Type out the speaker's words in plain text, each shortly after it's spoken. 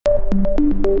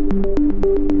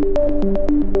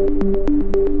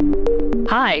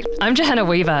Hi, I'm Johanna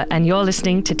Weaver, and you're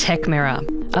listening to Tech Mirror,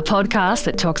 a podcast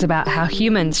that talks about how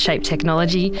humans shape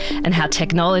technology and how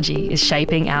technology is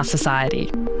shaping our society.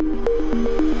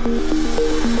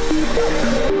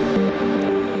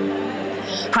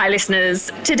 Hi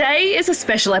listeners, today is a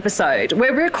special episode.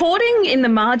 We're recording in the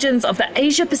margins of the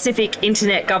Asia Pacific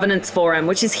Internet Governance Forum,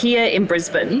 which is here in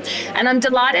Brisbane. And I'm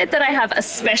delighted that I have a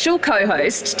special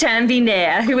co-host, Tanvi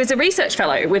Nair, who is a research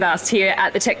fellow with us here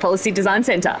at the Tech Policy Design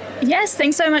Centre. Yes,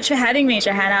 thanks so much for having me,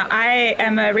 Johanna. I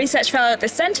am a research fellow at the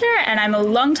centre and I'm a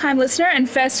long-time listener and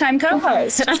first-time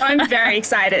co-host. So I'm very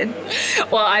excited.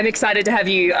 Well, I'm excited to have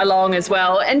you along as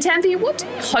well. And Tanvi, what do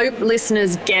you hope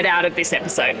listeners get out of this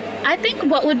episode? I think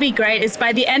what would be great is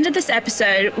by the end of this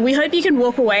episode, we hope you can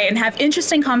walk away and have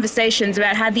interesting conversations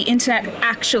about how the internet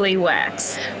actually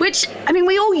works. Which, I mean,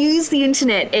 we all use the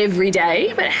internet every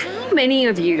day, but how many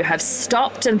of you have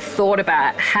stopped and thought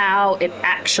about how it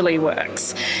actually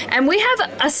works? And we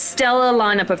have a stellar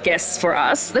lineup of guests for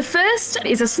us. The first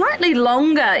is a slightly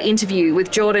longer interview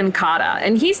with Jordan Carter,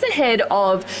 and he's the head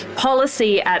of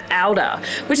policy at Outer,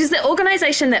 which is the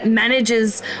organisation that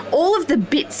manages all of the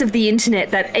bits of the internet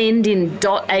that end in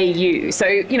 .au. So,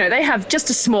 you know, they have just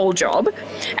a small job.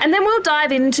 And then we'll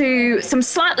dive into some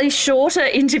slightly shorter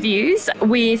interviews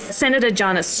with Senator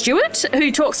Jana Stewart, who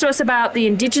talks to us about the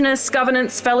Indigenous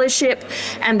Governance Fellowship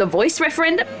and the Voice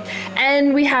referendum.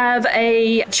 And we have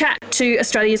a chat to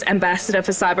Australia's Ambassador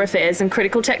for Cyber Affairs and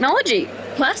Critical Technology.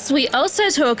 Plus, we also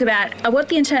talk about what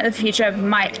the internet of the future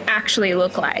might actually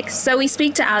look like. So we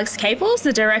speak to Alex Caples,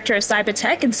 the Director of Cyber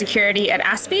Tech and Security at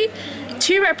ASPI,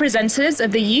 two representatives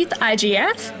of the Youth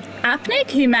IGF,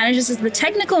 APNIC, who manages the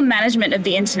technical management of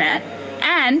the internet,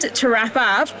 and to wrap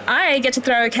up, I get to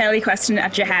throw a curly question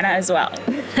at Johanna as well.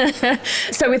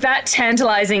 So with that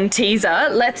tantalising teaser,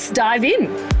 let's dive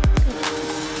in.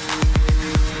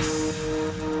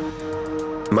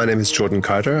 My name is Jordan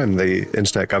Carter. I'm the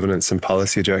Internet Governance and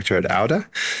Policy Director at Outer.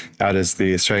 Outer is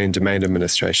the Australian Domain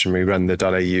Administration. We run the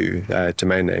 .au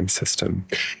domain name system.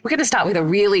 We're going to start with a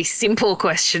really simple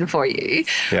question for you.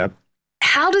 Yep.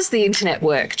 How does the internet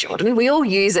work, Jordan? We all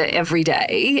use it every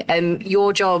day, and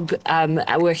your job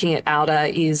working at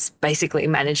Outer is basically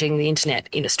managing the internet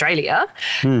in Australia.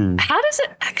 How does it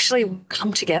actually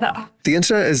come together? The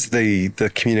internet is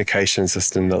the communication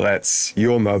system that lets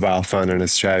your mobile phone in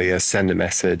Australia send a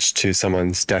message to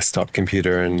someone's desktop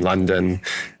computer in London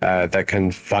that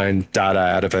can find data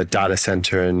out of a data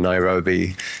center in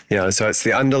Nairobi. You know, so it's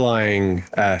the underlying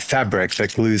fabric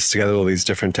that glues together all these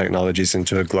different technologies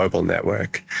into a global network.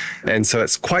 And so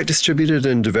it's quite distributed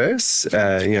and diverse.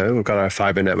 We've got our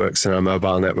fiber networks and our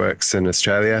mobile networks in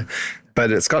Australia, but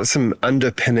it's got some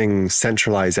underpinning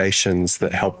centralizations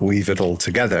that help weave it all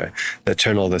together, that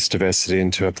turn all this diversity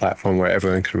into a platform where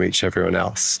everyone can reach everyone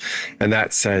else. And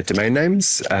that's domain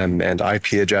names and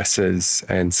IP addresses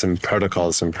and some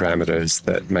protocols and parameters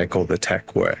that make all the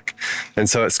tech work. And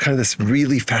so it's kind of this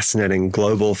really fascinating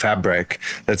global fabric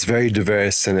that's very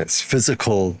diverse in its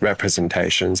physical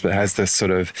representations, but has this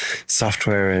sort of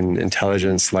software and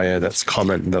intelligence layer that's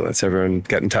common, that lets everyone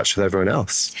get in touch with everyone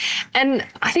else. And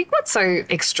I think what's so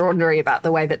extraordinary about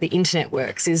the way that the internet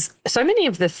works is so many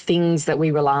of the things that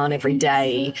we rely on every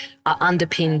day are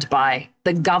underpinned by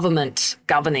the government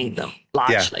governing them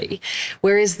largely,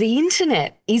 whereas the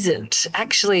internet isn't.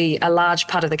 Actually, a large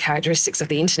part of the characteristics of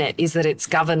the internet is that it's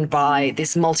governed by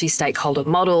this multi-stakeholder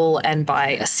model and by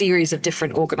a series of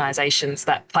different organisations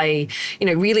that play,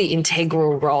 really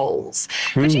integral roles.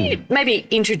 Could you maybe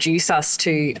introduce us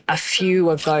to a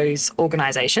few of those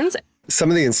organisations? Some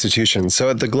of the institutions. So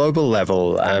at the global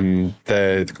level,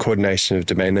 the coordination of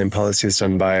domain name policy is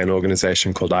done by an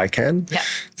organization called ICANN. Yeah.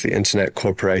 It's the Internet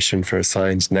Corporation for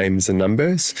Assigned Names and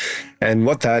Numbers. And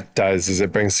what that does is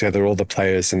it brings together all the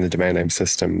players in the domain name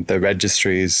system, the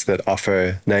registries that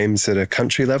offer names at a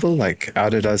country level, like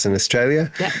Outer does in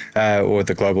Australia, or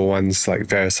the global ones like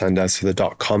VeriSign does for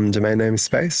the .com domain name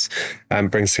space.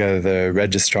 Brings together the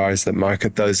registrars that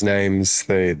market those names,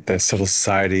 the civil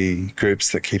society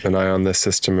groups that keep an eye on the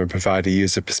system and provide a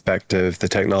user perspective, the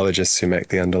technologists who make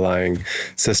the underlying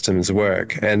systems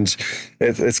work. And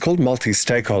it's called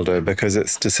multi-stakeholder because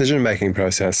its decision-making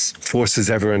process forces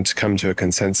everyone to come to a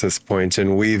consensus point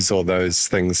and weaves all those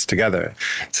things together.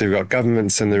 So you've got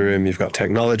governments in the room, you've got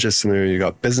technologists in the room, you've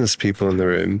got business people in the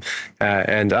room.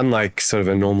 And unlike sort of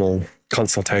a normal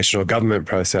consultational government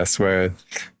process where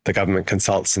the government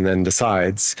consults and then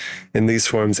decides. In these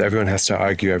forums, everyone has to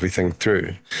argue everything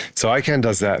through. So ICANN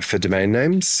does that for domain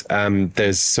names.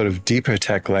 There's sort of deeper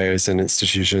tech layers in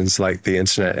institutions like the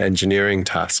Internet Engineering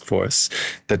Task Force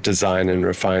that design and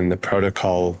refine the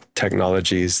protocol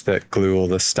technologies that glue all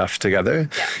this stuff together.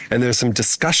 And there's some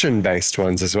discussion-based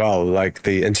ones as well, like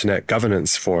the Internet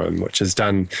Governance Forum, which is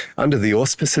done under the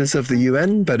auspices of the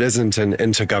UN, but isn't an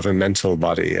intergovernmental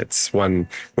body. It's one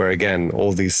where, again,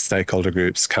 all these stakeholder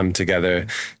groups come together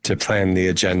to plan the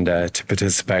agenda, to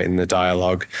participate in the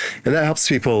dialogue. And that helps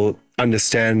people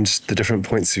understand the different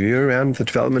points of view around the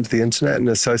development of the internet and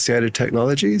associated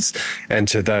technologies, and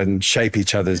to then shape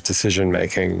each other's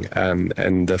decision-making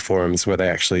and the forums where they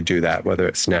actually do that, whether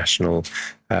it's national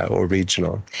or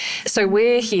regional. So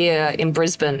we're here in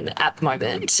Brisbane at the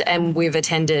moment, and we've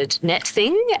attended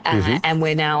NetThing, and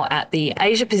we're now at the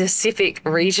Asia Pacific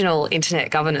Regional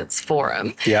Internet Governance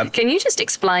Forum. Yep. Can you just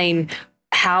explain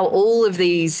how all of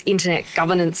these internet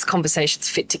governance conversations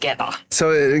fit together?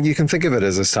 So you can think of it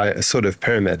as a sort of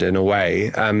pyramid in a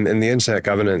way. In the Internet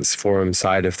Governance Forum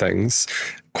side of things,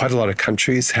 quite a lot of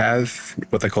countries have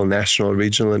what they call national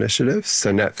regional initiatives.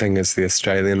 So NetThing is the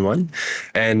Australian one.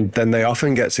 And then they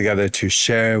often get together to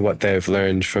share what they've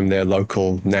learned from their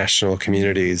local national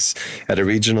communities at a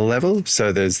regional level.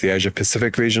 So there's the Asia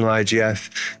Pacific Regional IGF.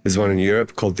 There's one in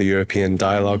Europe called the European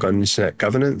Dialogue on Internet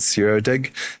Governance,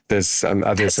 EuroDig. There's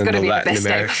others in the Latin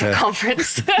America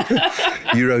conference.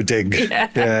 EuroDig.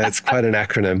 Yeah, it's quite an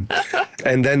acronym.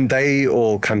 And then they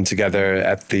all come together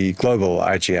at the Global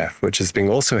IGF, which is being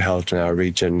also held in our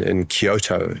region in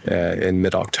Kyoto in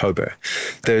mid-October.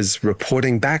 There's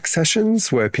reporting back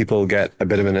sessions where people get a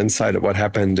bit of an insight at what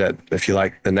happened at, if you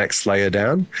like, the next layer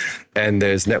down. And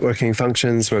there's networking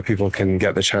functions where people can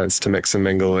get the chance to mix and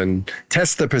mingle and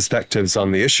test the perspectives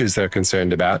on the issues they're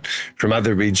concerned about from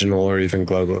other regional or even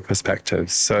global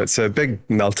perspectives. So it's a big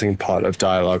melting pot of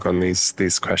dialogue on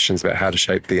these questions about how to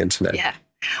shape the internet. Yeah.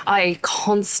 I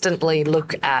constantly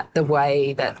look at the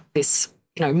way that this,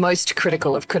 most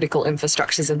critical of critical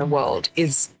infrastructures in the world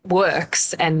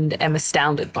works, and am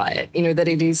astounded by it. That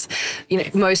it is,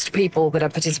 most people that are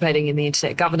participating in the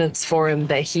Internet Governance Forum,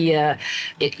 they're here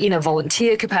in a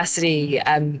volunteer capacity.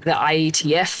 The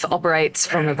IETF operates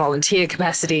from a volunteer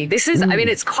capacity. This is,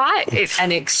 it's quite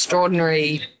an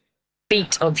extraordinary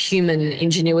feat of human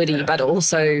ingenuity, but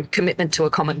also commitment to a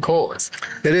common cause.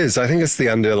 It is. I think it's the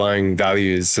underlying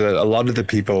values. A lot of the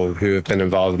people who have been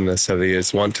involved in this over the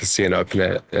years want to see an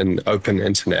open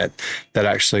internet that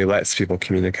actually lets people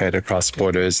communicate across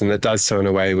borders, and that does so in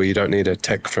a way where you don't need a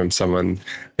tick from someone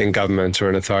in government or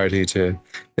an authority to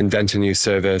invent a new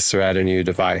service or add a new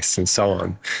device and so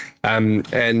on.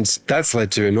 And that's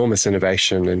led to enormous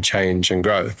innovation and change and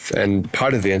growth. And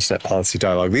part of the internet policy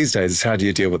dialogue these days is how do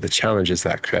you deal with the challenges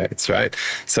that creates, right?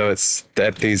 So it's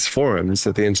at these forums,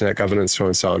 at the Internet Governance Forum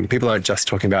and so on, people aren't just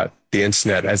talking about the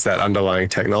internet as that underlying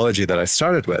technology that I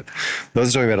started with.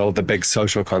 Those are talking about all the big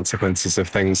social consequences of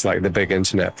things like the big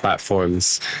internet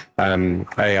platforms.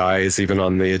 AI is even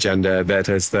on the agenda a bit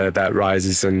as that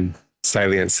rises in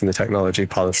salience in the technology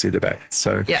policy debate.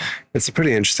 So it's a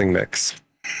pretty interesting mix.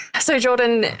 So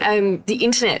Jordan, the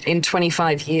internet in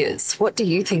 25 years, what do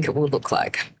you think it will look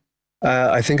like?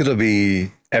 I think it'll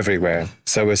be everywhere.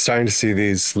 So we're starting to see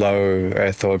these low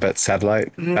Earth orbit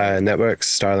satellite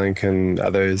networks, Starlink and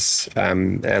others.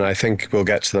 And I think we'll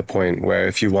get to the point where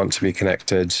if you want to be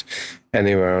connected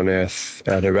anywhere on Earth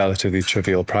at a relatively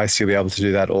trivial price, you'll be able to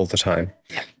do that all the time.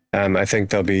 Yeah. I think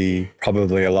there'll be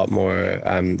probably a lot more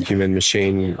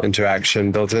human-machine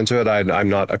interaction built into it. I'm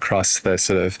not across the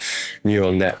sort of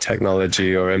neural net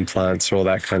technology or implants or all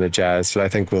that kind of jazz, but I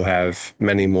think we'll have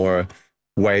many more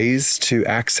ways to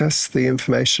access the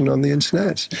information on the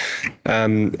internet.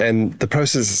 And the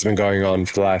process has been going on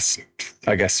for the last,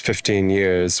 15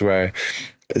 years, where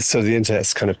so the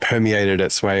internet's kind of permeated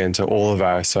its way into all of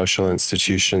our social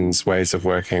institutions, ways of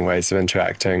working, ways of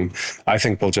interacting. I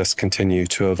think we'll just continue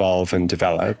to evolve and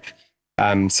develop.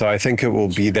 So I think it will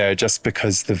be there just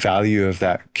because the value of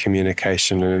that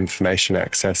communication and information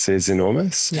access is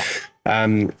enormous. Yeah.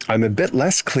 I'm a bit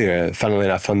less clear, funnily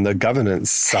enough, on the governance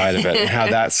side of it and how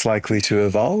that's likely to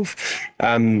evolve.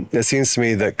 It seems to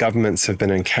me that governments have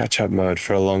been in catch-up mode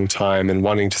for a long time and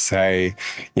wanting to say,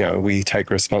 we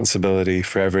take responsibility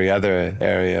for every other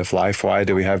area of life. Why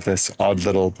do we have this odd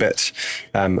little bit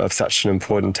of such an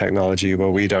important technology where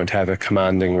we don't have a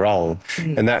commanding role?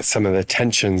 And that's some of the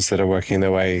tensions that are working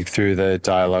their way through the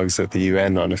dialogues at the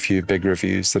UN on a few big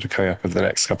reviews that are coming up over the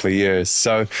next couple of years.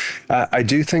 So I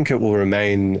do think it will will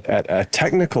remain at a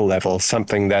technical level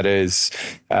something that is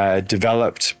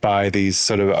developed by these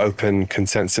sort of open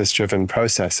consensus-driven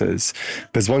processes.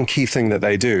 Because one key thing that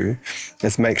they do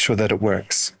is make sure that it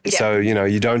works. Yeah. So,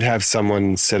 you don't have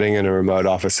someone sitting in a remote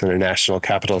office in a national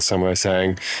capital somewhere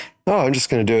saying, oh, I'm just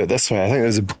going to do it this way. I think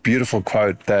there's a beautiful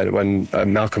quote that when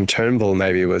Malcolm Turnbull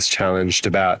maybe was challenged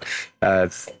about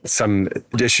some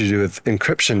issue to do with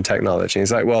encryption technology.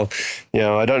 He's like, well,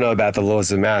 I don't know about the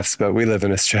laws of maths, but we live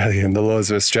in Australia and the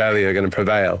laws of Australia are going to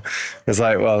prevail. It's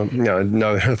like, well,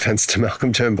 no offense to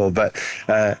Malcolm Turnbull, but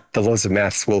the laws of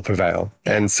maths will prevail.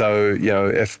 And so,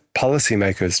 if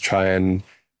policymakers try and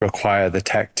require the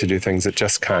tech to do things it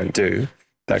just can't do,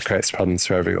 that creates problems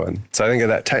for everyone. So I think at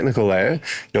that technical layer,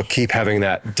 you'll keep having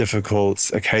that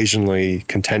difficult, occasionally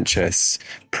contentious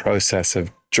process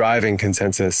of driving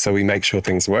consensus so we make sure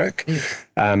things work.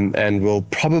 And we'll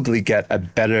probably get a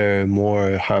better,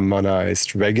 more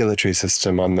harmonized regulatory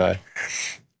system on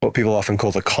what people often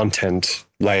call the content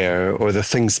layer, or the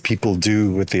things people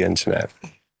do with the internet.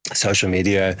 Social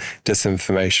media,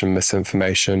 disinformation,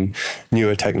 misinformation,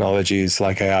 newer technologies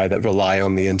like AI that rely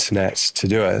on the internet to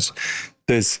do it.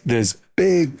 There's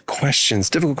big questions,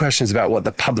 difficult questions about what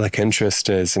the public interest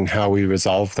is and how we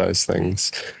resolve those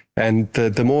things. And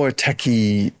the more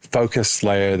techie focused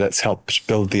layer that's helped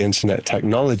build the internet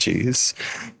technologies,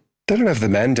 they don't have the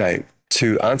mandate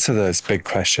to answer those big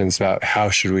questions about how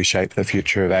should we shape the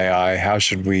future of AI, how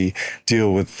should we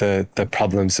deal with the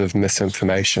problems of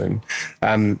misinformation.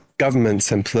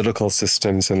 Governments and political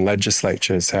systems and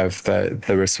legislatures have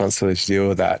the responsibility to deal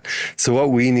with that. So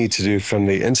what we need to do from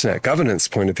the internet governance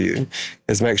point of view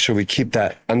is make sure we keep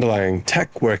that underlying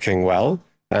tech working well,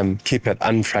 keep it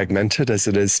unfragmented as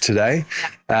it is today,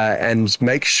 and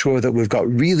make sure that we've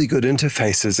got really good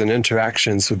interfaces and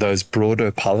interactions with those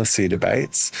broader policy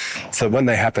debates. So when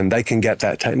they happen, they can get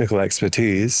that technical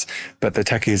expertise, but the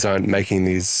techies aren't making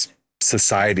these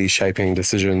society-shaping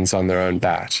decisions on their own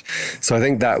bat. So I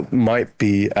think that might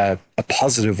be a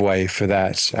positive way for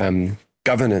that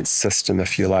governance system,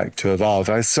 if you like, to evolve.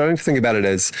 I was starting to think about it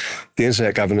as the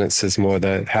internet governance is more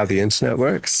how the internet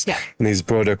works. Yeah. And these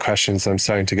broader questions, I'm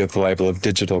starting to give the label of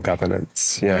digital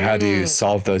governance. How do you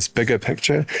solve those bigger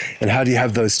picture? And how do you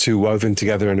have those two woven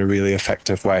together in a really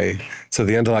effective way? So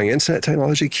the underlying internet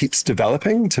technology keeps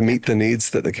developing to meet the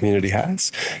needs that the community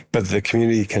has, but the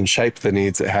community can shape the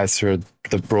needs it has through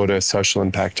the broader social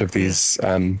impact of these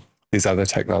other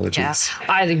technologies. Yeah,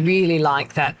 I really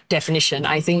like that definition.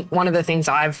 I think one of the things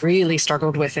I've really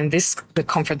struggled with in the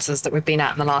conferences that we've been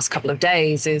at in the last couple of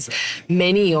days is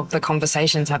many of the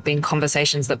conversations have been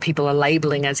conversations that people are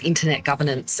labeling as internet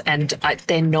governance, and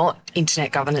they're not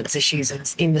internet governance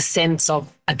issues in the sense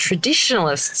of a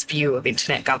traditionalist's view of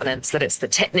internet governance, that it's the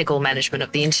technical management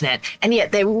of the internet, and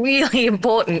yet they're really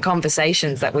important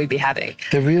conversations that we'd be having.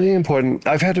 They're really important.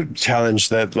 I've had a challenge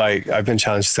that, I've been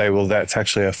challenged to say, well, that's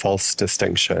actually a false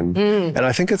distinction. And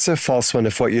I think it's a false one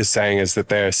if what you're saying is that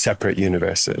they're separate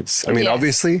universes. I mean,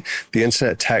 obviously, the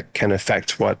internet tech can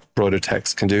affect what broader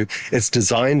techs can do. It's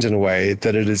designed in a way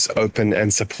that it is open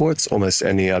and supports almost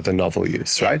any other novel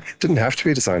use, right? It didn't have to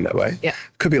be designed that way. Yeah.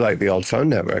 Could be like the old phone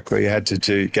network where you had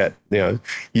to get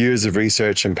years of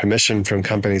research and permission from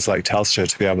companies like Telstra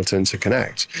to be able to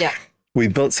interconnect. Yeah. We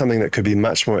built something that could be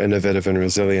much more innovative and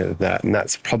resilient than that, and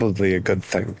that's probably a good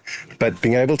thing. But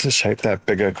being able to shape that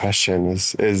bigger question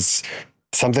is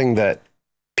something that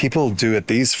people do at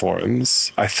these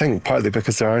forums, I think partly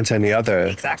because there aren't any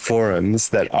other forums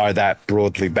that are that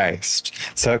broadly based.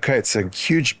 So it creates a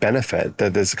huge benefit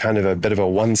that there's kind of a bit of a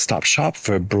one-stop shop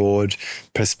for broad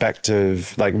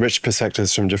perspective, rich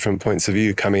perspectives from different points of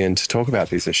view coming in to talk about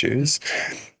these issues.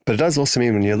 But it does also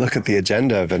mean when you look at the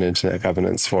agenda of an internet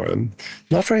governance forum,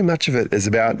 not very much of it is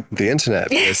about the internet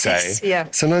per se. Yeah.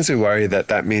 Sometimes we worry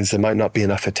that means there might not be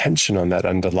enough attention on that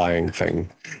underlying thing.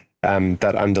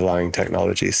 That underlying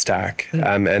technology stack,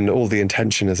 and all the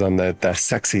intention is on the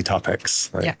sexy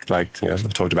topics,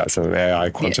 we've talked about some of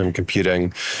AI, quantum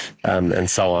computing, and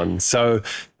so on. So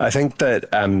I think that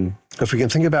if we can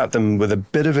think about them with a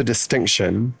bit of a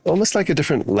distinction, almost like a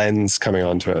different lens coming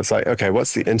onto it, it's like, okay,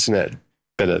 what's the internet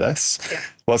bit of this? Yeah.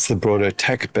 What's the broader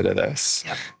tech bit of this?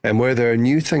 Yep. And where there are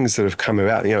new things that have come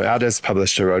about, Ada's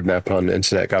published a roadmap on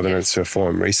internet governance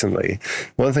reform recently.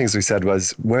 One of the things we said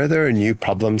was, where there are new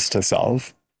problems to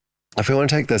solve, if we want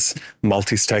to take this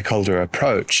multi-stakeholder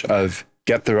approach of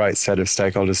get the right set of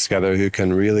stakeholders together who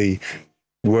can really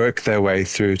work their way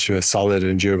through to a solid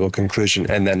and durable conclusion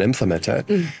and then implement it,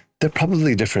 they're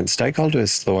probably different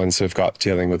stakeholders, the ones who've got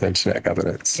dealing with internet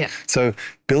governance. Yeah. So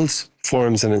build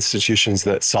forums and institutions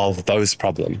that solve those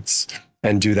problems.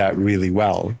 and do that really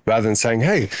well, rather than saying,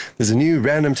 hey, there's a new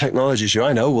random technology issue.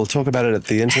 I know, we'll talk about it at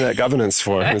the Internet Governance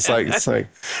Forum. It's like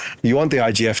you want the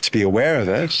IGF to be aware of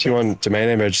it. You want domain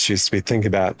name registries to be thinking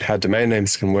about how domain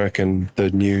names can work in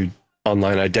the new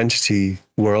online identity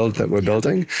world that we're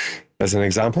building, as an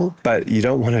example. But you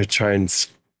don't want to try and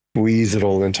squeeze it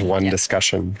all into one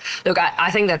discussion. Look, I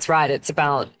think that's right. It's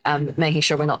about making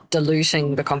sure we're not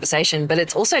diluting the conversation, but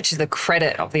it's also to the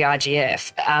credit of the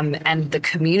IGF and the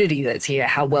community that's here,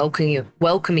 how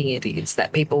welcoming it is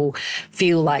that people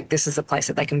feel like this is a place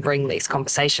that they can bring these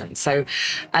conversations. So,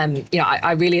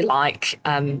 I really like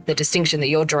the distinction that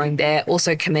you're drawing there.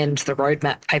 Also commend the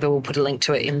roadmap paper. We'll put a link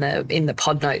to it in the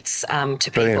pod notes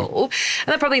to Brilliant. people. And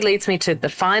that probably leads me to the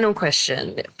final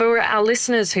question. For our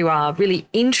listeners who are really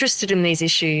interested in these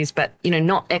issues, but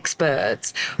not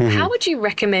experts, how would you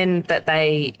recommend that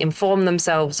they inform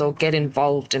themselves or get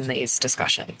involved in these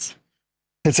discussions?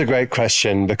 It's a great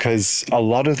question, because a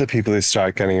lot of the people who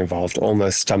start getting involved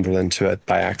almost stumble into it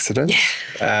by accident.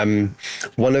 So in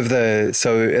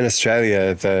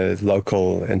Australia, the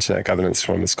local Internet Governance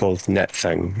Forum is called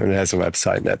NetThing, and it has a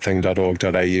website,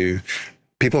 netthing.org.au.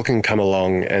 People can come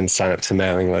along and sign up to the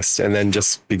mailing list and then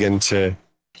just begin to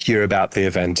hear about the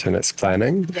event and its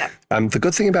planning. The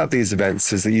good thing about these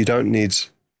events is that you don't need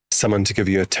someone to give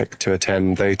you a tick to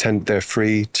attend. They're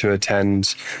free to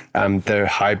attend. They're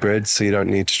hybrid, so you don't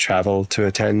need to travel to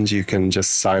attend. You can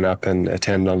just sign up and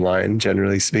attend online,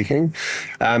 generally speaking.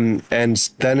 And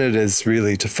then it is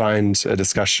really to find a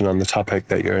discussion on the topic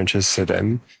that you're interested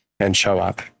in and show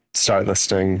up, start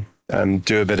listening,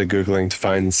 do a bit of Googling to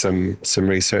find some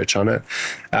research on it.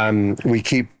 We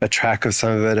keep a track of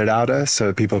some of it at Outer,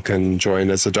 so people can join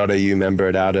as a .au member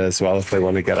at Outer as well if they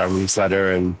want to get our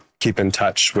newsletter and keep in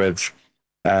touch with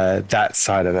that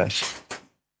side of it.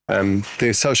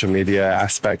 The social media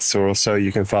aspects are also,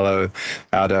 you can follow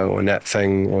Outer or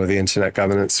NetThing or the Internet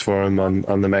Governance Forum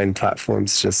on the main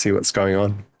platforms to see what's going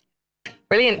on.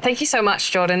 Brilliant. Thank you so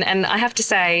much, Jordan. And I have to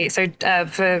say,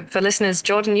 for listeners,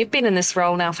 Jordan, you've been in this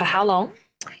role now for how long?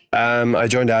 I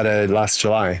joined Outer last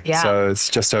July, so it's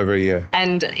just over a year.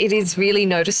 And it is really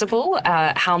noticeable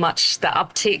how much the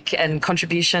uptick and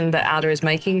contribution that Outer is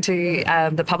making to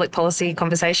the public policy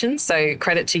conversation. So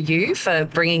credit to you for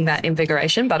bringing that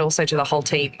invigoration, but also to the whole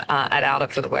team at Outer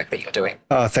for the work that you're doing.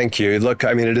 Oh, thank you. Look,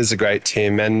 I mean, it is a great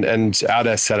team, and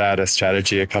Outer set out a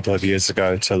strategy a couple of years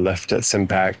ago to lift its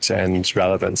impact and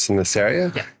relevance in this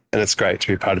area. And it's great to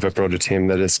be part of a broader team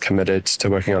that is committed to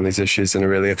working on these issues in a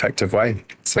really effective way.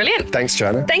 So, brilliant. Thanks,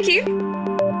 Joanna. Thank you.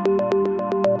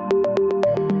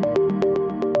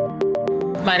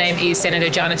 My name is Senator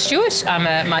Janice Stewart. I'm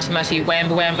a Mati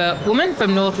Wamba Wamba woman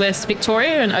from northwest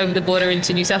Victoria and over the border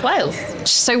into New South Wales.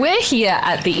 So we're here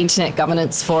at the Internet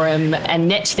Governance Forum and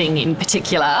NetThing in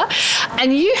particular,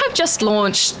 and you have just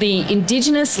launched the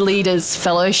Indigenous Leaders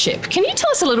Fellowship. Can you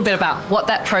tell us a little bit about what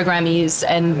that program is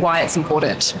and why it's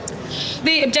important?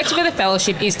 The objective of the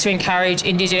fellowship is to encourage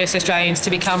Indigenous Australians to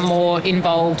become more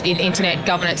involved in internet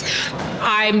governance.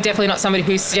 I'm definitely not somebody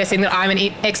who's suggesting that I'm an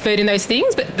expert in those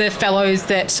things, but the fellows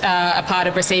that are part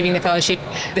of receiving the fellowship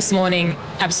this morning,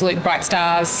 absolute bright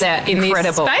stars in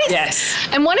incredible. This space. Yes.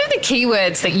 And one of the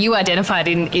keywords that you identified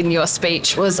in your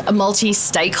speech was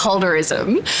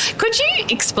multi-stakeholderism. Could you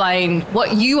explain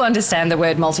what you understand the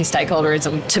word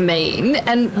multi-stakeholderism to mean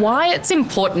and why it's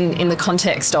important in the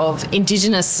context of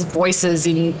Indigenous voices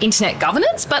in internet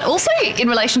governance, but also in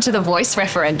relation to the voice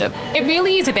referendum? It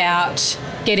really is about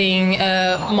getting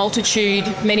a multitude,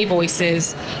 many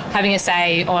voices, having a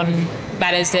say on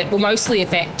matters that will mostly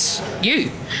affect you.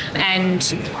 And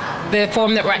the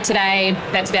forum that we're at today,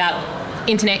 that's about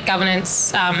internet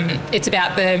governance. It's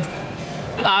about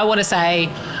I want to say,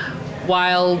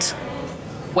 wild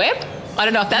web. I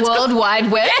don't know if that's World Wide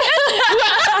Web.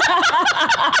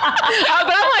 But I'm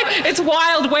like, it's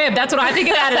wild web. That's what I think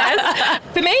about it as.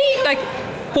 For me,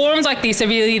 forums like this are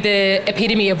really the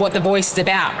epitome of what The Voice is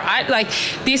about, right?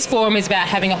 This forum is about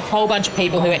having a whole bunch of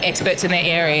people who are experts in their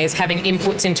areas, having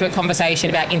inputs into a conversation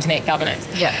about internet governance.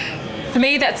 Yeah. For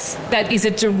me, that is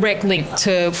a direct link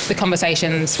to the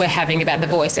conversations we're having about The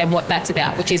Voice and what that's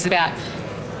about, which is about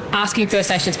asking First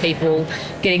Nations people,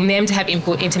 getting them to have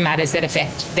input into matters that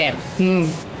affect them.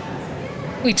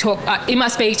 We talk in my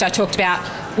speech, I talked about,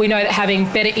 we know that having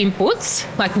better inputs,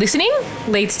 like listening,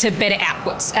 leads to better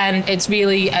outputs. And it's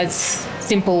really as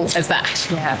simple as that.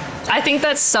 Yeah. I think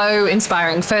that's so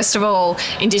inspiring. First of all,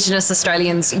 Indigenous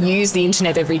Australians use the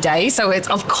internet every day, so it's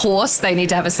of course they need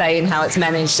to have a say in how it's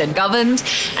managed and governed.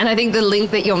 And I think the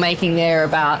link that you're making there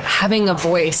about having a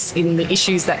voice in the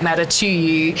issues that matter to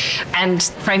you and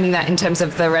framing that in terms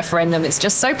of the referendum is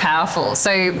just so powerful.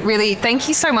 So really, thank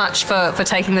you so much for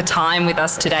taking the time with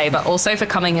us today, but also for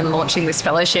coming and launching this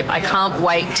fellowship. I can't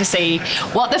wait to see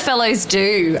what the fellows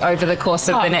do over the course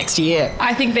of the next year.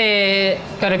 I think they're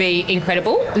going to be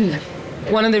incredible.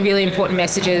 One of the really important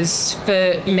messages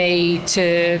for me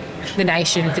to the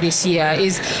nation for this year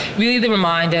is really the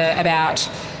reminder about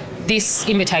this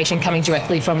invitation coming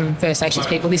directly from First Nations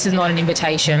people. This is not an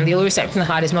invitation. The Uluru Statement from the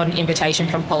Heart is not an invitation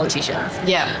from politicians.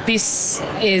 Yeah. This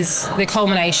is the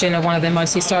culmination of one of the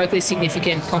most historically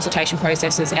significant consultation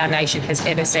processes our nation has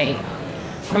ever seen.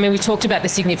 I mean, we talked about the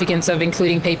significance of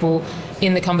including people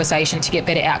in the conversation to get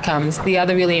better outcomes. The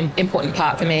other really important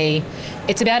part for me,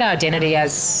 it's about our identity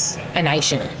as a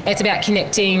nation. It's about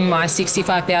connecting my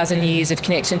 65,000 years of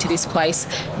connection to this place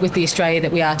with the Australia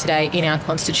that we are today in our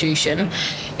Constitution.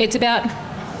 It's about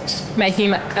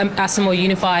making us a more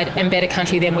unified and better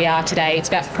country than we are today. It's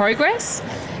about progress.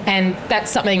 And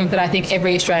that's something that I think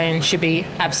every Australian should be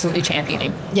absolutely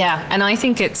championing. Yeah, and I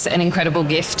think it's an incredible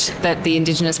gift that the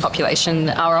Indigenous population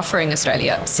are offering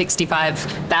Australia.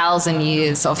 65,000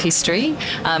 years of history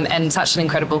and such an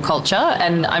incredible culture.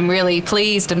 And I'm really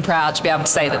pleased and proud to be able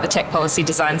to say that the Tech Policy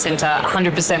Design Centre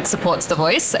 100% supports the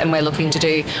voice, and we're looking to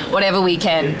do whatever we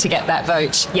can to get that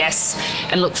vote yes,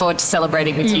 and look forward to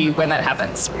celebrating with you when that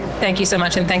happens. Thank you so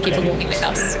much, and thank you for walking with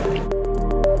us.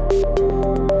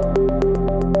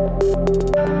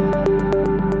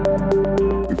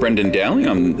 Brendan Dowling,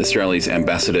 I'm Australia's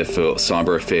Ambassador for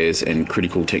Cyber Affairs and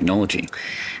Critical Technology.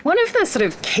 One of the sort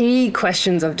of key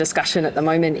questions of discussion at the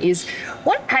moment is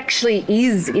what actually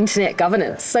is internet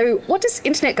governance? So what does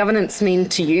internet governance mean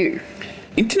to you?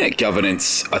 Internet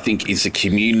governance, I think, is a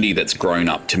community that's grown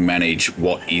up to manage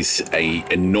what is an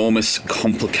enormous,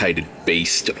 complicated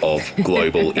beast of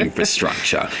global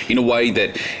infrastructure in a way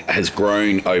that has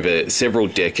grown over several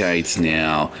decades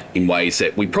now in ways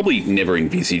that we probably never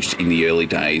envisaged in the early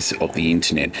days of the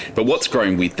internet. But what's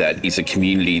grown with that is a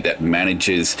community that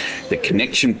manages the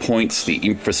connection points, the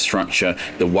infrastructure,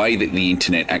 the way that the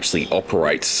internet actually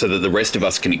operates so that the rest of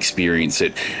us can experience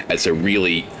it as a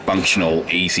really functional,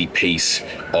 easy piece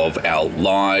of our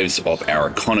lives, of our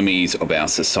economies, of our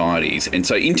societies. And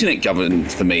so internet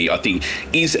governance for me, I think,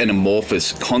 is an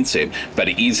amorphous concept, but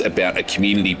it is about a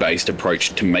community-based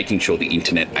approach to making sure the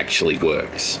internet actually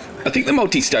works. I think the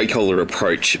multi-stakeholder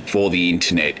approach for the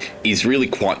internet is really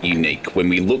quite unique when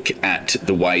we look at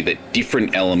the way that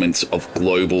different elements of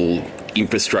global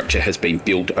infrastructure has been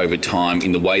built over time,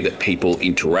 in the way that people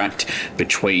interact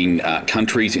between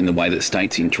countries, in the way that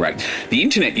states interact. The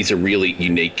internet is a really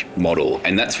unique model,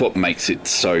 and that's what makes it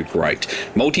so great.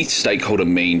 Multi-stakeholder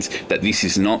means that this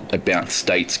is not about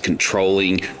states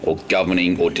controlling or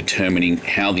governing or determining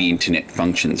how the internet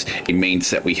functions. It means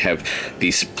that we have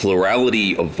this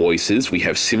plurality of voices. We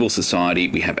have civil society,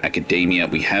 we have academia,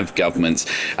 we have governments,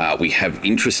 we have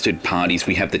interested parties,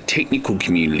 we have the technical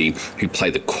community who play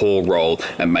the core role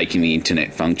and making the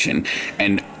internet function.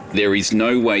 And there is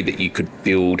no way that you could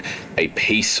build a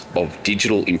piece of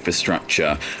digital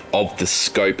infrastructure of the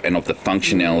scope and of the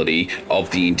functionality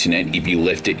of the internet if you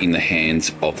left it in the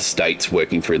hands of states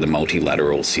working through the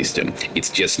multilateral system. It's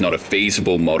just not a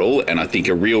feasible model, and I think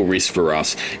a real risk for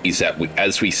us is that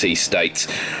as we see states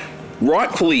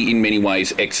rightfully in many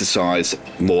ways exercise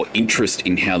more interest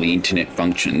in how the internet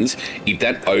functions, if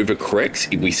that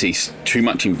overcorrects, if we see too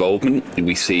much involvement, if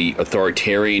we see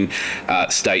authoritarian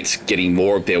states getting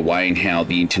more of their way in how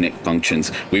the internet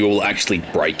functions, we will actually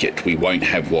break it. We won't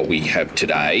have what we have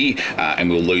today, and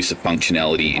we'll lose the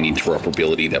functionality and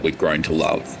interoperability that we've grown to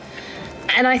love.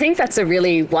 And I think that's a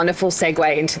really wonderful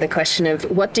segue into the question of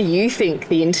what do you think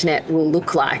the internet will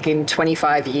look like in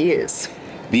 25 years?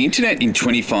 The internet in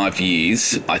 25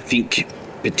 years, I think,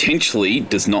 potentially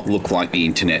does not look like the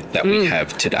internet that we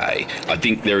have today. I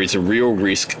think there is a real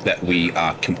risk that we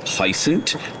are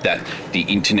complacent, that the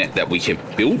internet that we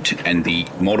have built and the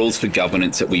models for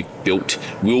governance that we've built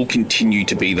will continue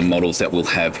to be the models that we'll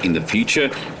have in the future.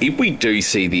 If we do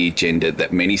see the agenda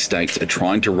that many states are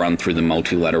trying to run through the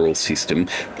multilateral system,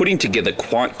 putting together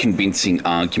quite convincing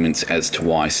arguments as to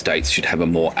why states should have a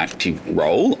more active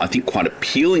role, I think quite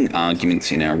appealing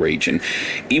arguments in our region.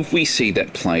 If we see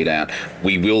that played out,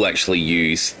 we will actually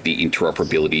use the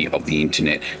interoperability of the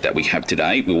internet that we have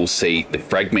today. We will see the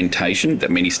fragmentation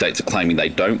that many states are claiming they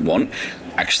don't want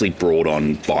actually brought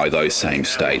on by those same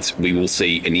states. We will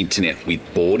see an internet with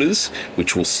borders,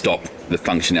 which will stop the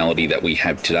functionality that we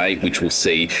have today, which will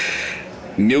see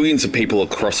millions of people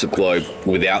across the globe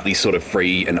without the sort of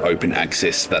free and open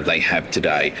access that they have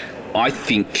today. I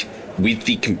think with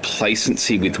the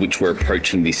complacency with which we're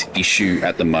approaching this issue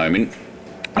at the moment,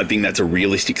 I think that's a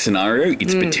realistic scenario.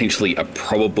 It's potentially a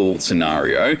probable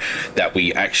scenario that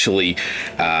we actually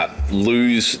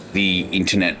lose the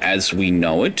internet as we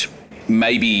know it.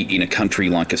 Maybe in a country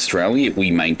like Australia,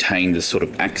 we maintain this sort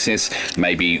of access.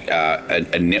 Maybe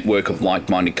a network of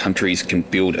like-minded countries can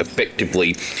build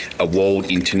effectively a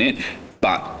world internet.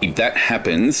 But if that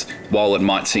happens, while it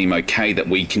might seem okay that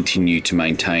we continue to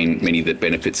maintain many of the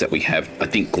benefits that we have, I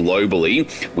think globally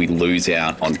we lose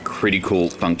out on critical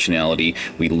functionality.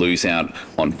 We lose out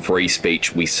on free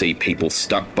speech. We see people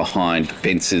stuck behind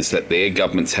fences that their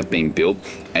governments have been built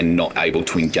and not able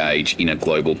to engage in a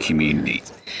global community.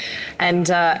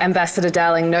 And Ambassador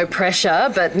Dowling, no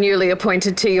pressure, but newly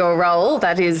appointed to your role.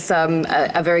 That is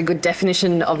a very good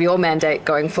definition of your mandate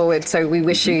going forward. So we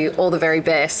wish you all the very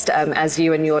best as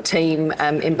you and your team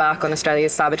embark on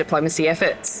Australia's cyber diplomacy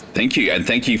efforts. Thank you. And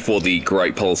thank you for the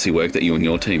great policy work that you and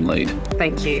your team lead.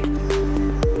 Thank you.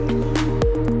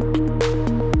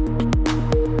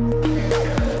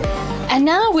 And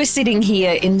now we're sitting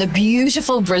here in the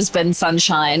beautiful Brisbane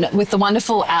sunshine with the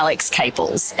wonderful Alex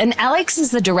Capels. And Alex is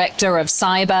the Director of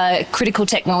Cyber, Critical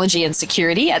Technology and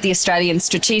Security at the Australian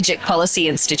Strategic Policy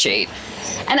Institute.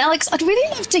 And Alex, I'd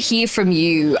really love to hear from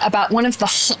you about one of the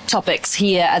hot topics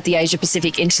here at the Asia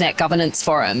Pacific Internet Governance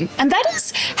Forum, and that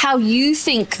is how you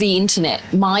think the internet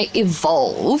might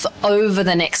evolve over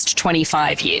the next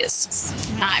 25 years.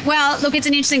 Right. Well, look, it's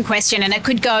an interesting question, and it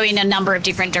could go in a number of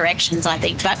different directions, I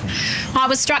think. But I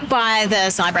was struck by the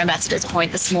Cyber Ambassador's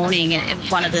point this morning in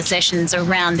one of the sessions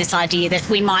around this idea that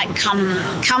we might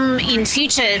come in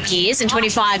future years, in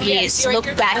 25 years, to look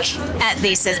back at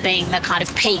this as being the kind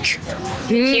of peak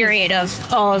period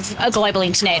of a global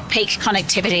internet, peak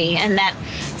connectivity, and that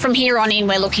from here on in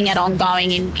we're looking at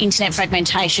ongoing internet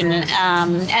fragmentation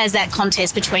as that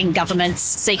contest between governments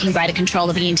seeking greater control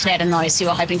of the internet and those who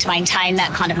are hoping to maintain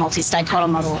that kind of multi-stakeholder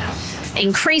model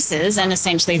increases, and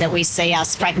essentially that we see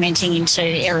us fragmenting into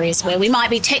areas where we might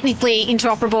be technically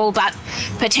interoperable, but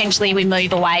potentially we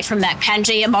move away from that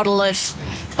Pangea model of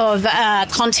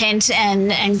content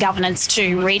and governance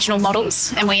to regional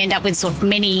models, and we end up with sort of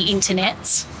mini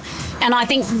internets. And I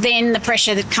think then the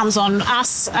pressure that comes on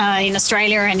us in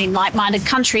Australia and in like-minded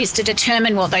countries to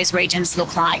determine what those regions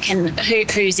look like and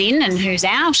who's in and who's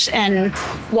out and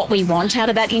what we want out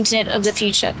of that internet of the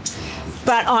future.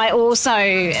 But I also,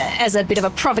 as a bit of a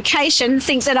provocation,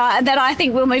 think that I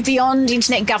think we'll move beyond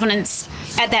internet governance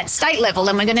at that state level,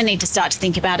 and we're going to need to start to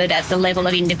think about it at the level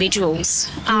of individuals.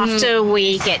 After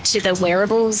we get to the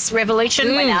wearables revolution,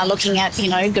 we're now looking at,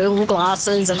 Google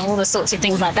Glasses and all the sorts of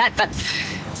things like that. But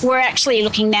we're actually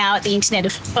looking now at the internet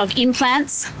of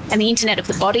implants and the internet of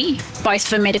the body, both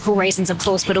for medical reasons, of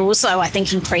course, but also I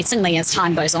think increasingly as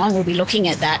time goes on, we'll be looking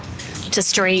at that to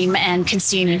stream and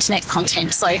consume internet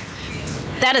content. So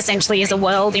that essentially is a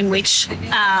world in which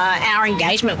our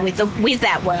engagement with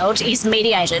that world is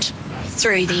mediated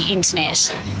through the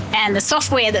internet. And the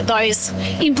software that those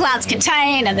implants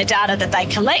contain and the data that they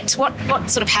collect, what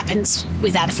sort of happens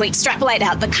with that? If we extrapolate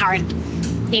out the current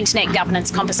internet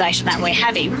governance conversation that we're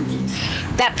having,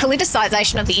 that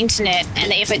politicisation of the internet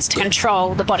and the efforts to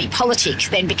control the body politic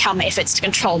then become efforts to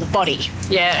control the body.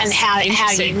 Yes, and how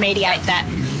you mediate that.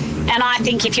 And I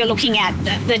think if you're looking at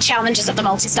the challenges of the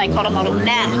multi-stakeholder model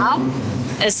now,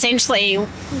 essentially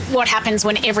what happens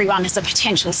when everyone is a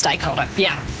potential stakeholder.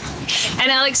 Yeah.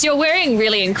 And Alex, you're wearing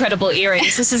really incredible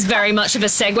earrings. This is very much of a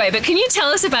segue, but can you tell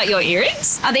us about your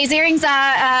earrings? These earrings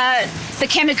are the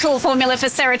chemical formula for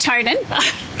serotonin,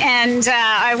 and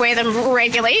I wear them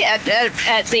regularly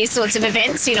at these sorts of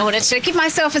events in order to give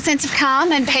myself a sense of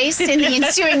calm and peace in the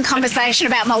ensuing conversation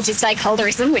about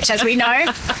multi-stakeholderism, which, as we know,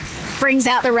 brings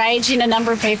out the rage in a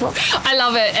number of people. I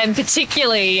love it, and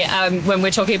particularly when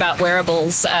we're talking about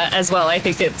wearables as well, I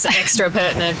think it's extra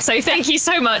pertinent. So thank you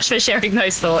so much for sharing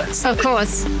those thoughts. Of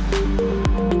course.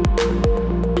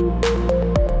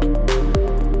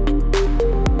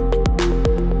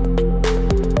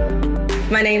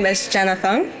 My name is Jenna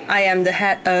Fung. I am the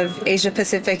head of Asia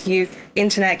Pacific Youth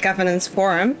Internet Governance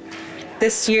Forum.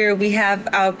 This year we have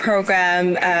our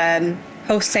program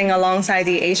hosting alongside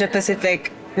the Asia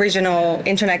Pacific Regional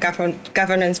Internet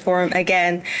Governance Forum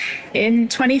again. In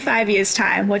 25 years'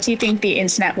 time, what do you think the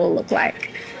internet will look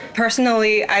like?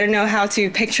 Personally, I don't know how to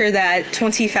picture that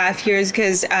 25 years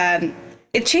because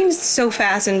it changed so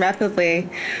fast and rapidly.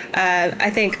 I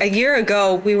think a year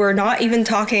ago, we were not even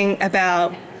talking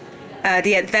about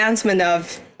the advancement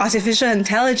of artificial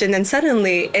intelligence, and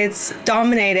suddenly it's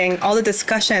dominating all the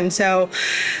discussion. So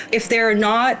if they're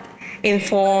not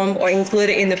informed or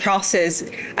included in the process,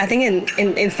 I think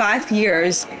in 5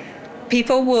 years,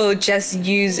 people will just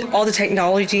use all the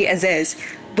technology as is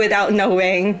without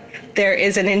knowing there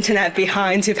is an internet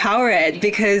behind to power it,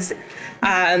 because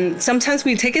sometimes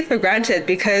we take it for granted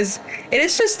because it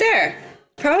is just there.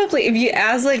 Probably if you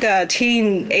ask like a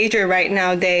teenager right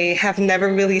now, they have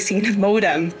never really seen a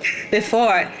modem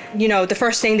before. The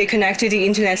first thing they connect to the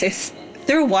internet is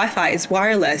through Wi-Fi, it's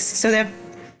wireless. So they're,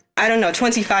 I don't know,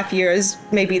 25 years,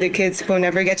 maybe the kids will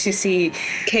never get to see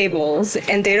cables,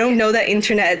 and they don't know that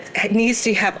internet needs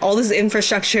to have all this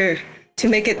infrastructure to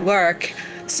make it work.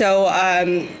 So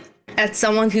as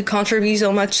someone who contributes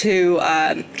so much to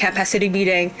capacity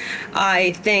building,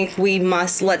 I think we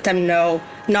must let them know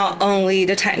not only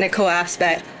the technical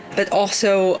aspect, but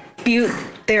also build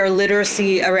their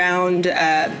literacy around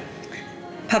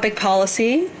public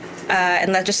policy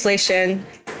and legislation,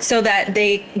 so that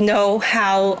they know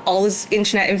how all this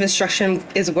internet infrastructure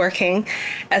is working,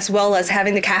 as well as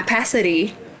having the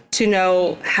capacity to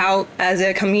know how, as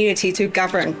a community, to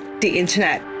govern the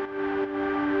internet.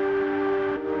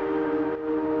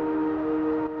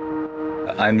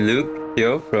 I'm Luke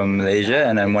Teo from Malaysia,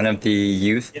 and I'm one of the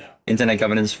Youth Internet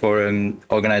Governance Forum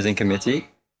organizing committee.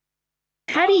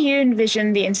 How do you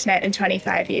envision the internet in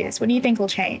 25 years? What do you think will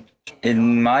change?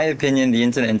 In my opinion, the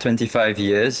internet in 25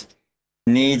 years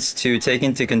needs to take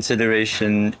into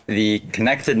consideration the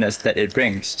connectedness that it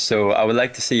brings. So I would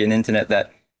like to see an internet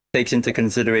that takes into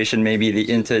consideration maybe the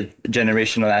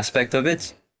intergenerational aspect of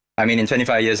it. I mean, in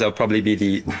 25 years, I'll probably be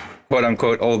the quote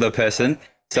unquote older person.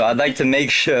 So I'd like to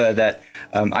make sure that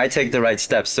I take the right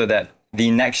steps so that the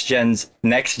next gen,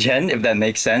 if that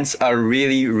makes sense, are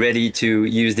really ready to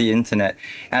use the internet.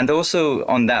 And also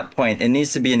on that point, it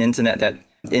needs to be an internet that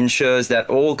ensures that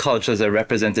all cultures are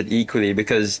represented equally,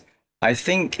 because I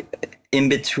think in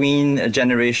between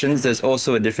generations, there's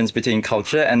also a difference between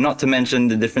culture, and not to mention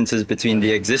the differences between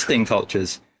the existing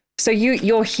cultures. So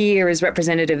you're here as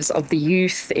representatives of the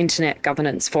Youth Internet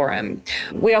Governance Forum.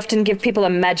 We often give people a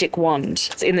magic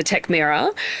wand in the tech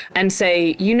mirror and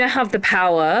say, you now have the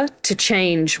power to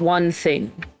change one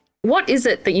thing. What is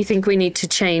it that you think we need to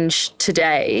change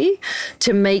today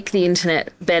to make the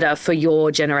internet better for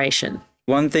your generation?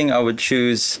 One thing I would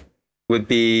choose would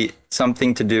be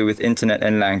something to do with internet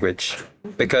and language,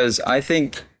 because I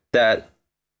think that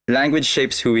language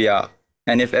shapes who we are.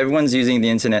 And if everyone's using the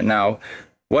internet now,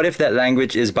 what if that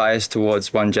language is biased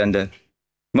towards one gender?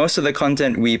 Most of the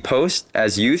content we post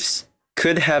as youths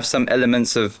could have some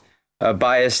elements of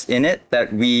bias in it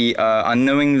that we are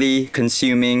unknowingly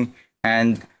consuming.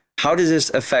 And how does this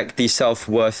affect the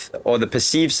self-worth or the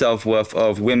perceived self-worth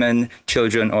of women,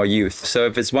 children, or youth? So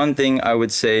if it's one thing, I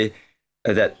would say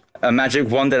that a magic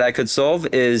wand that I could solve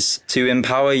is to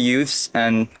empower youths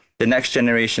and the next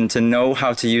generation to know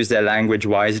how to use their language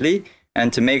wisely,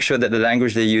 and to make sure that the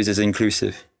language they use is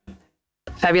inclusive.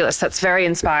 Fabulous. That's very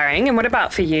inspiring. And what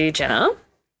about for you, Jenna?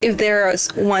 If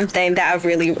there's one thing that I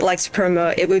really like to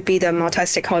promote, it would be the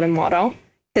multi-stakeholder model.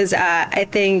 Because I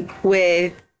think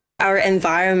with our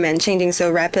environment changing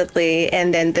so rapidly,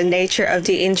 and then the nature of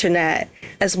the internet,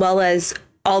 as well as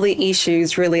all the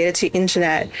issues related to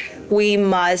internet, we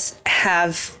must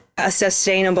have a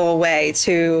sustainable way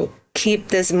to keep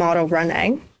this model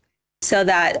running so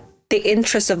that the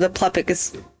interest of the public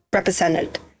is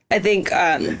represented. I think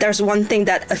there's one thing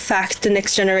that affects the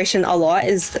next generation a lot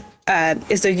is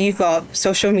the youth of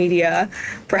social media.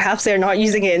 Perhaps they're not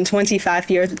using it in 25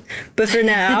 years, but for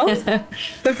now,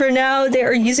 they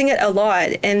are using it a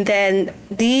lot. And then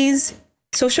these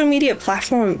social media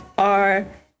platforms are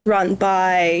run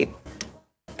by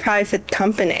private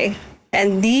company,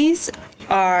 and these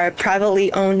are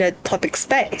privately owned public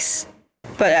space.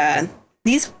 But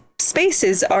these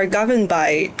spaces are governed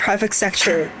by private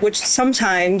sector, which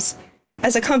sometimes,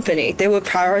 as a company, they will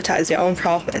prioritize their own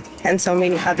profit and so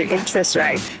many other interests,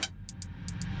 right?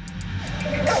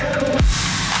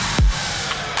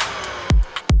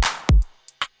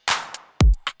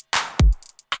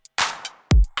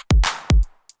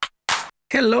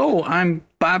 Hello, I'm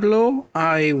Pablo.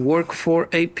 I work for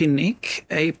APNIC,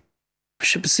 a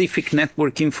Asia-Pacific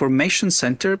Network Information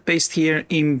Center based here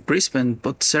in Brisbane,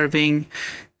 but serving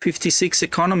 56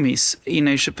 economies in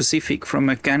Asia-Pacific,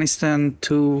 from Afghanistan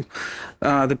to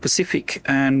the Pacific.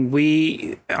 And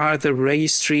we are the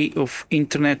registry of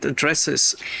internet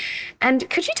addresses. And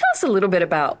could you tell us a little bit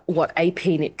about what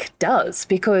APNIC does?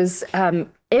 Because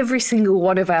every single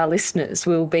one of our listeners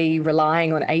will be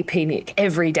relying on APNIC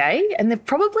every day, and they've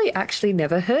probably actually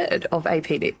never heard of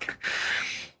APNIC.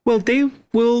 Well, they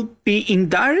will be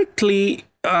indirectly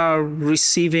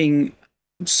receiving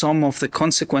some of the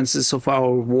consequences of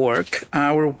our work.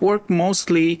 Our work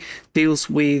mostly deals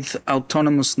with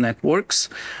autonomous networks,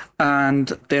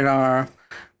 and there are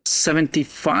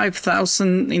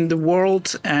 75,000 in the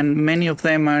world, and many of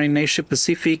them are in Asia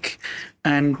Pacific.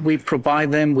 And we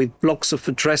provide them with blocks of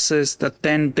addresses that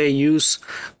then they use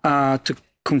to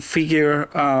configure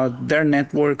their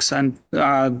networks and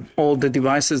all the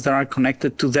devices that are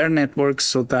connected to their networks,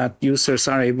 so that users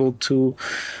are able to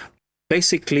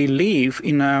basically live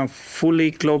in a fully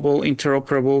global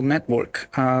interoperable network.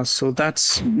 So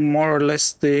that's more or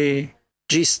less the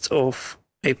gist of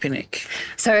APNIC.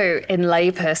 So in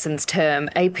layperson's term,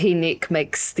 APNIC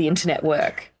makes the internet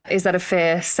work. Is that a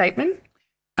fair statement?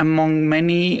 Among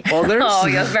many others. Oh,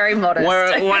 you're very modest.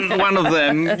 One of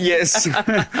them, yes.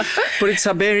 But it's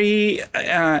a very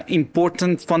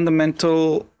important,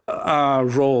 fundamental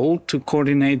role to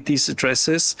coordinate these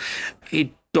addresses.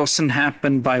 It doesn't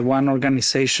happen by one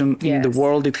organization in the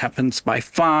world. It happens by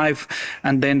 5.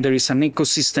 And then there is an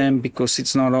ecosystem, because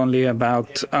it's not only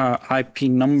about IP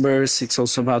numbers, it's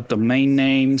also about domain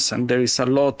names. And there is a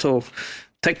lot of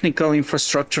technical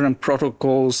infrastructure and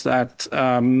protocols that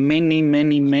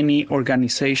many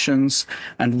organizations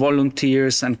and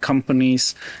volunteers and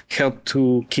companies help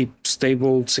to keep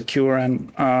stable, secure,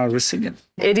 and resilient.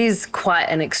 It is quite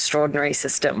an extraordinary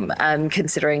system,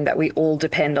 considering that we all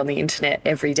depend on the internet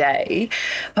every day.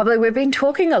 Pablo, we've been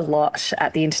talking a lot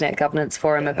at the Internet Governance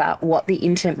Forum about what the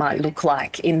internet might look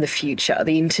like in the future,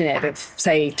 the internet of,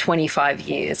 say, 25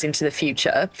 years into the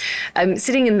future.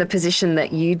 Sitting in the position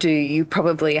that you do, you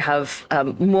probably have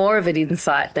more of an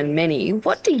insight than many.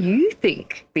 What do you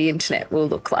think the internet will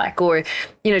look like? Or,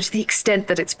 to the extent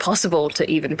that it's possible to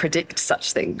even predict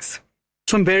such things?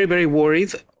 So I'm very, very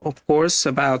worried, of course,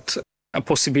 about a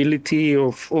possibility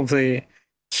of the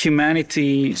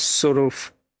humanity sort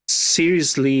of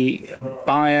seriously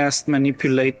biased,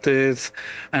 manipulated,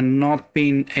 and not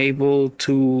being able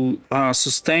to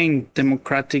sustain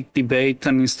democratic debate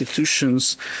and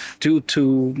institutions due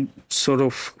to sort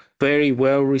of very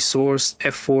well-resourced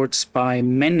efforts by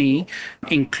many,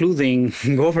 including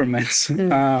governments,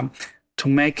 to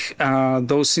make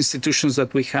those institutions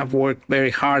that we have worked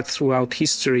very hard throughout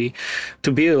history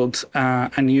to build,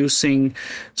 and using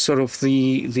sort of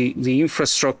the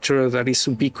infrastructure that is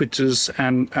ubiquitous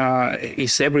and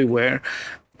is everywhere,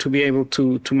 to be able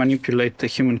to manipulate the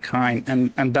humankind.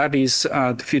 And that is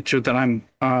the future that I'm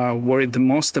worried the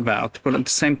most about. But at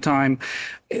the same time,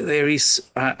 there is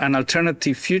an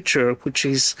alternative future, which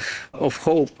is of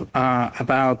hope,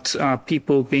 about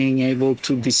people being able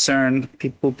to discern,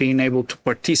 people being able to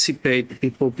participate,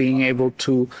 people being able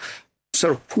to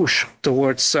sort of push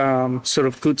towards sort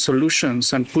of good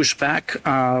solutions and push back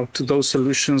to those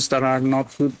solutions that are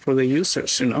not good for the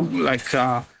users, like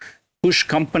push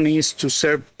companies to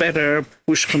serve better,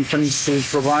 push companies to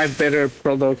provide better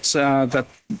products that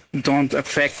don't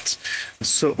affect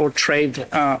or trade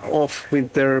off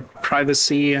with their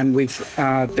privacy and with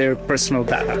their personal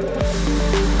data.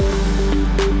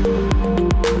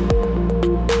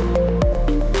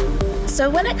 So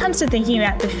when it comes to thinking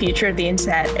about the future of the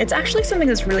internet, it's actually something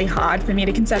that's really hard for me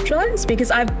to conceptualize,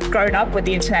 because I've grown up with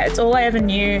the internet. It's all I ever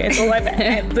knew. It's all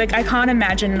I can't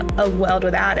imagine a world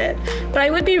without it. But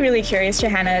I would be really curious,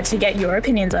 Johanna, to get your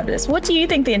opinions on this. What do you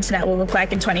think the internet will look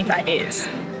like in 25 years?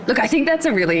 Look, I think that's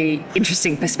a really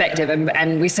interesting perspective,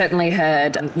 and we certainly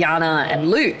heard Jana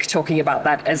and Luke talking about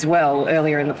that as well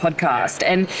earlier in the podcast.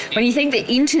 And when you think the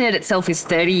internet itself is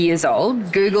 30 years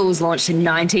old, Google was launched in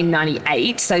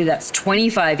 1998, so that's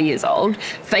 25 years old.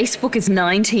 Facebook is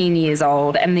 19 years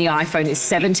old, and the iPhone is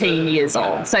 17 years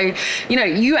old. So,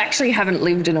 you actually haven't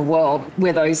lived in a world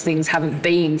where those things haven't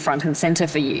been front and center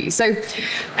for you. So,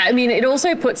 I mean, it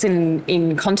also puts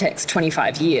in context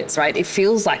 25 years, right? It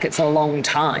feels like it's a long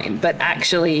time. But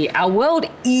actually, our world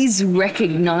is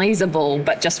recognizable,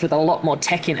 but just with a lot more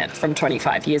tech in it from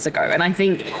 25 years ago. And I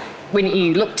think when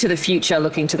you look to the future,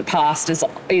 looking to the past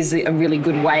is a really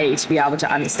good way to be able to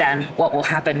understand what will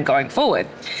happen going forward.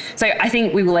 So I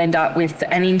think we will end up with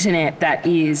an internet that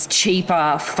is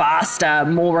cheaper, faster,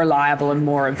 more reliable, and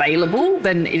more available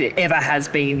than it ever has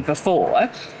been before.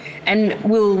 And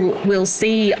we'll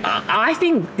see, I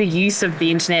think the use of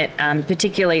the internet,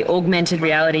 particularly augmented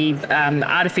reality,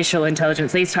 artificial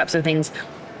intelligence, these types of things,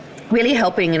 really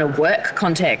helping in a work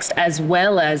context as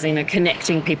well as in a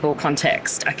connecting people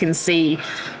context. I can see,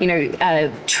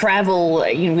 travel,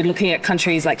 we're looking at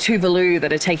countries like Tuvalu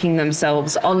that are taking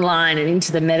themselves online and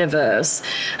into the metaverse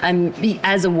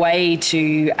as a way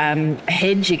to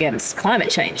hedge against climate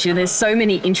change. There's so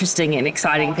many interesting and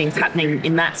exciting things happening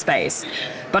in that space.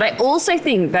 But I also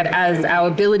think that as our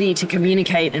ability to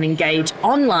communicate and engage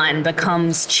online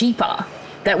becomes cheaper,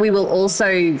 that we will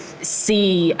also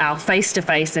see our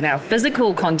face-to-face and our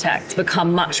physical contact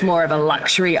become much more of a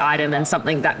luxury item and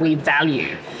something that we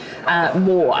value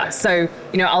more. So,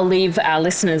 I'll leave our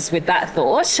listeners with that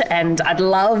thought, and I'd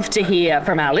love to hear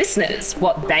from our listeners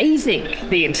what they think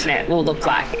the internet will look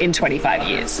like in 25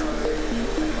 years.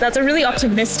 That's a really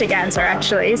optimistic answer,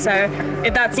 actually. So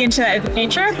if that's the internet of the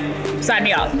future, sign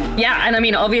me up. Yeah, and I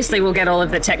mean, obviously we'll get all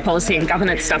of the tech policy and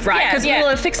governance stuff right, because we'll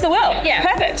have fixed the world. Yeah.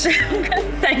 Perfect.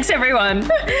 Thanks, everyone.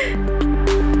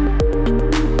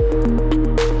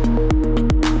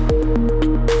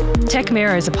 Tech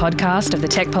Mirror is a podcast of the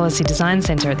Tech Policy Design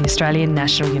Centre at the Australian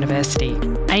National University.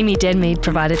 Amy Denmead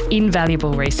provided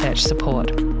invaluable research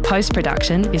support.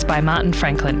 Post-production is by Martin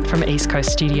Franklin from East Coast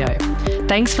Studio.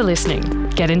 Thanks for listening.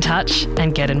 Get in touch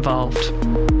and get involved.